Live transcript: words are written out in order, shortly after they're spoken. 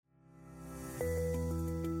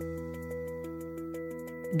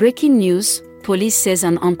Breaking news: police says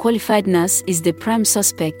an unqualified nurse is the prime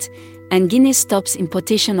suspect, and Guinness stops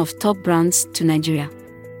importation of top brands to Nigeria.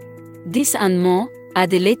 This and more are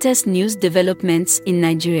the latest news developments in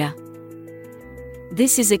Nigeria.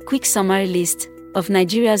 This is a quick summary list of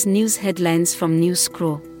Nigeria's news headlines from News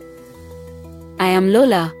Scroll. I am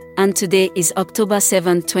Lola, and today is October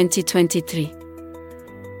 7, 2023.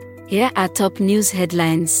 Here are top news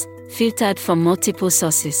headlines, filtered from multiple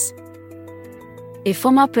sources. A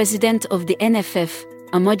former president of the NFF,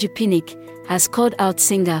 Amoju Pinnick, has called out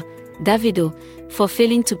singer Davido for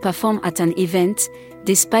failing to perform at an event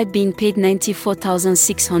despite being paid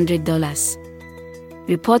 $94,600.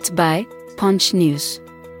 Report by Punch News.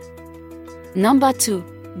 Number 2.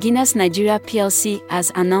 Guinness Nigeria plc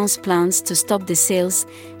has announced plans to stop the sales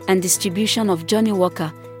and distribution of Johnnie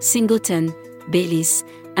Walker, Singleton, Baileys,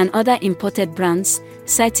 and other imported brands,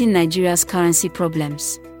 citing Nigeria's currency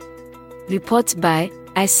problems. Report by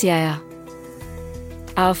ICIR.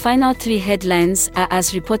 Our final 3 headlines are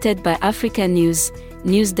as reported by Africa News,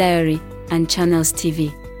 News Diary, and Channels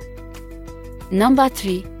TV. Number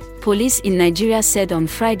 3. Police in Nigeria said on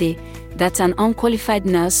Friday that an unqualified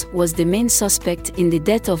nurse was the main suspect in the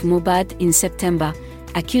death of Mohbad in September,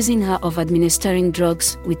 accusing her of administering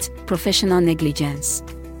drugs with professional negligence.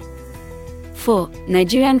 4.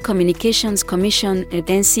 Nigerian Communications Commission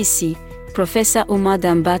 (NCC) Professor Umar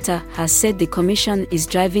Dambata has said the commission is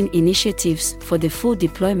driving initiatives for the full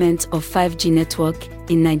deployment of 5G network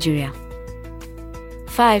in Nigeria.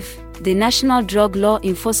 5. The National Drug Law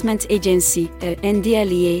Enforcement Agency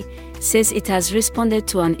 (NDLEA) says it has responded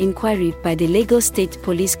to an inquiry by the Lagos State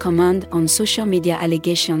Police Command on social media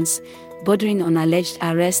allegations bordering on alleged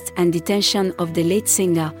arrest and detention of the late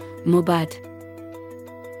singer, Mohbad.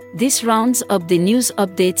 This rounds up the news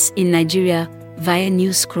updates in Nigeria via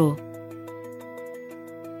News Scroll.